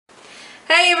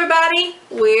Hey everybody,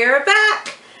 we're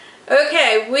back.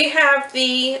 Okay, we have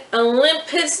the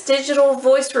Olympus digital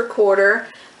voice recorder.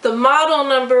 The model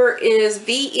number is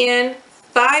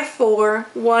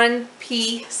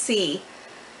VN541PC.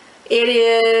 It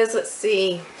is, let's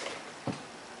see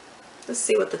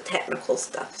what the technical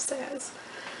stuff says.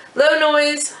 Low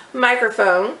noise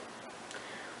microphone,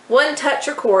 one touch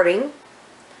recording,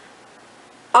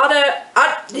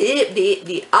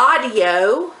 the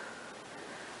audio,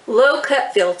 low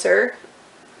cut filter,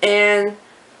 and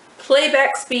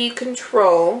playback speed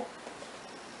control.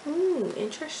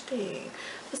 Interesting.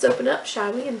 Let's open up,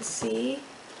 shall we, and see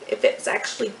if it's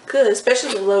actually good,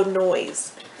 especially the low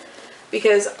noise,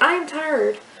 because I'm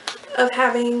tired of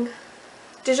having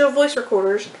digital voice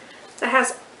recorders that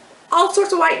has all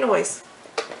sorts of white noise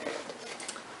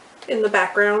in the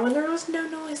background when there was no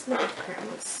noise in the background.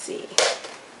 Let's see.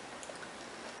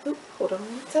 Oop, hold on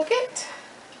one second.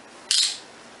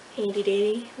 Handy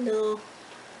dandy little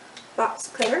box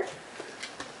cutter.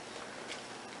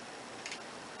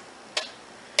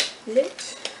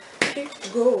 Let it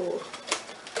go.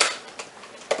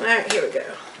 Alright, here we go.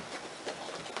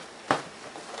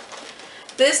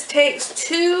 This takes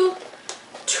two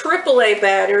AAA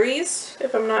batteries,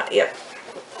 if I'm not, yep.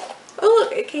 Oh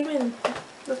look, it came in.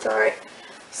 That's alright.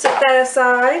 Set that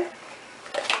aside.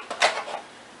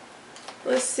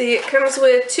 Let's see, it comes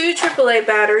with two AAA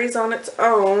batteries on its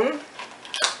own.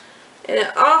 And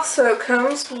it also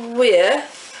comes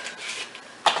with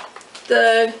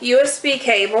the USB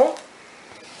cable,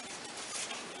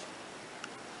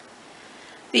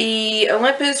 the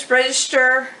Olympus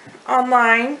register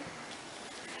online,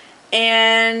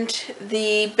 and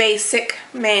the basic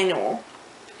manual.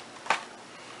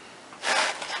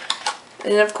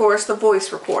 And of course the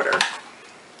voice recorder,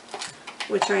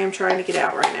 which I am trying to get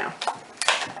out right now.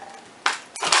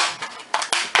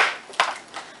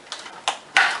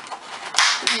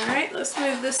 Alright, let's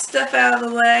move this stuff out of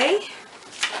the way,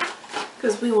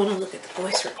 because we want to look at the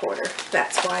voice recorder.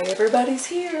 That's why everybody's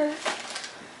here.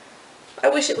 I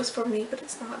wish it was for me, but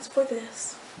it's not. It's for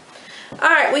this.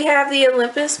 Alright, we have the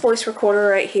Olympus voice recorder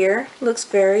right here. Looks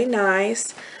very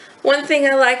nice. One thing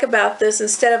I like about this,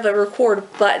 instead of a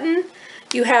record button,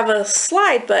 you have a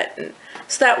slide button.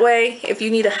 So that way, if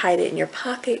you need to hide it in your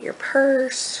pocket, your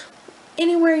purse,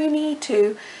 anywhere you need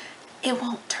to, it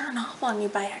won't turn off on you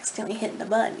by accidentally hitting the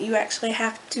button. You actually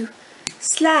have to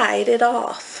slide it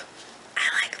off. I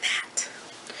like that.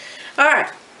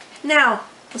 Alright, now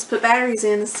let's put batteries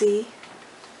in and see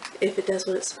if it does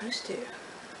what it's supposed to.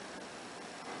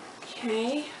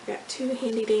 Okay, I've got two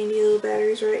handy dandy little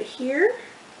batteries right here.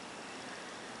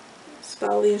 Let's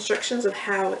follow the instructions of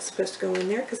how it's supposed to go in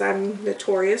there, because I'm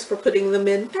notorious for putting them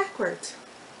in backwards.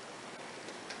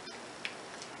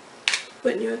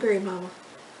 Wouldn't you agree, Mama?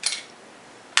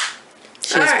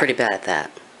 She was pretty bad at that.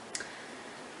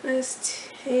 Let's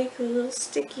take a little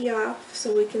sticky off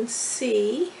so we can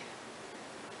see.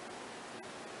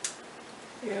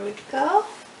 There we go.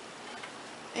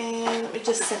 And let me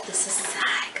just set this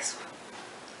aside, because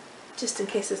just in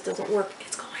case this doesn't work,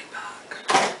 it's going back.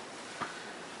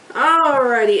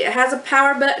 Alrighty, it has a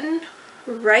power button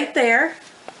right there.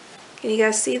 Can you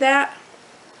guys see that?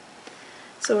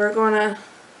 So we're going to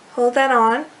hold that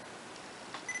on.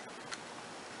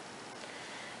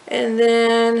 And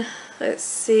then, let's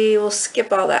see, we'll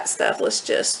skip all that stuff. Let's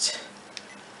just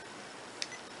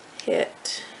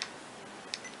hit,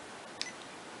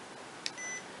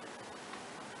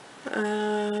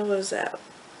 what is that?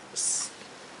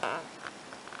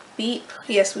 Beep.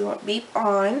 Yes, we want beep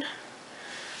on.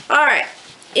 Alright,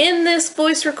 in this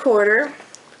voice recorder,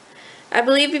 I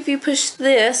believe if you push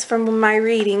this from my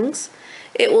readings,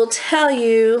 it will tell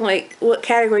you like what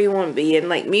category you want to be in,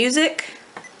 like music.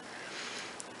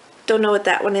 Don't know what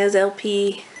that one is.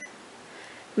 LP,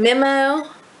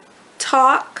 memo,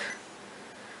 talk,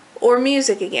 or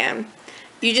music again.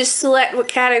 You just select what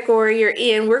category you're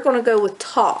in. We're going to go with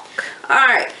talk.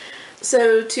 Alright,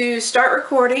 so to start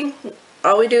recording,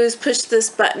 all we do is push this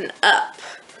button up.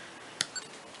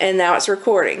 And now it's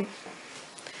recording.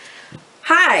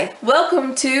 Hi,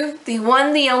 welcome to the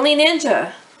one, the only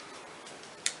Ninja.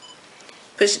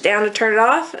 Push it down to turn it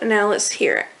off, and now let's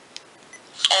hear it.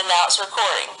 And now it's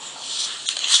recording.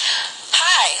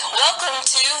 Hi, welcome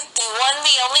to the one,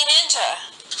 the only Ninja.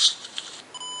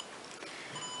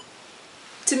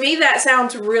 To me, that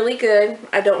sounds really good.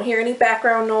 I don't hear any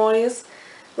background noise,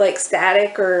 like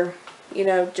static or, you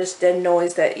know, just dead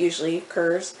noise that usually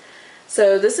occurs.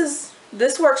 So this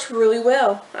works really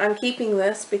well. I'm keeping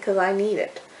this because I need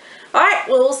it. Alright,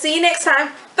 well, we'll see you next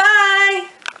time. Bye!